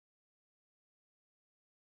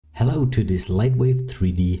Hello to this LightWave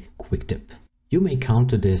 3D quick tip. You may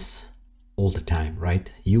encounter this all the time,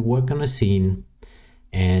 right? You work on a scene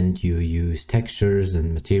and you use textures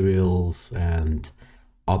and materials and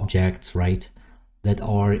objects, right? That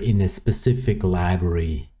are in a specific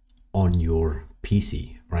library on your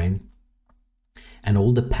PC, right? And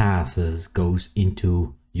all the paths goes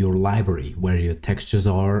into your library where your textures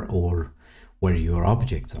are or where your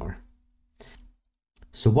objects are.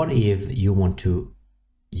 So what if you want to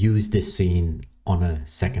use this scene on a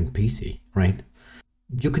second PC, right?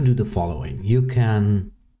 You can do the following. You can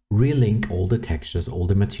relink all the textures, all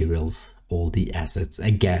the materials, all the assets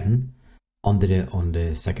again on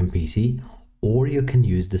the second PC, or you can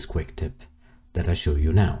use this quick tip that I show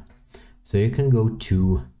you now. So you can go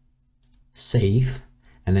to Save,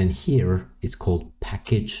 and then here it's called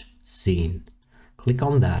Package Scene. Click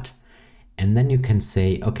on that, and then you can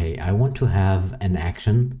say, okay, I want to have an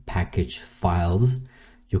action package files.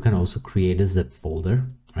 You can also create a zip folder,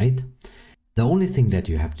 right? The only thing that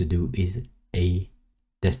you have to do is a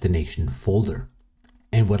destination folder.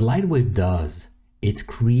 And what LightWave does, it's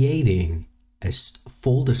creating a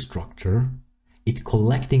folder structure. It's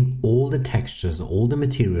collecting all the textures, all the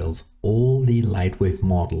materials, all the LightWave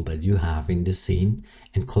model that you have in the scene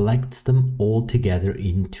and collects them all together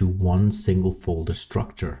into one single folder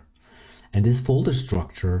structure. And this folder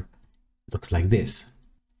structure looks like this.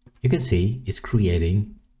 You can see it's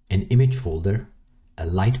creating an image folder, a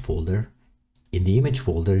light folder. In the image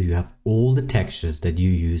folder, you have all the textures that you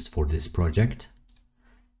used for this project.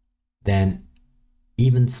 Then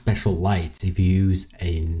even special lights, if you use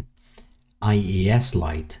an IES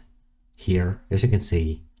light here, as you can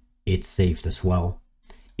see, it's saved as well.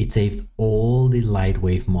 It saved all the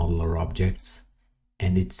LightWave modeler objects,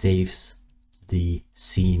 and it saves the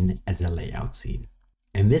scene as a layout scene.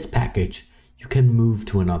 And this package you can move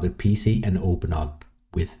to another PC and open up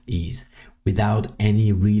with ease without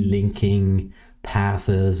any relinking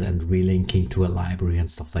paths and relinking to a library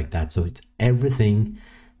and stuff like that. So it's everything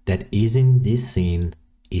that is in this scene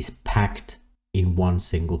is packed in one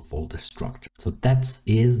single folder structure. So that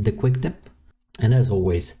is the quick tip. And as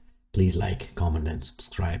always, please like, comment and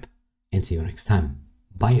subscribe, and see you next time.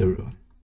 Bye everyone.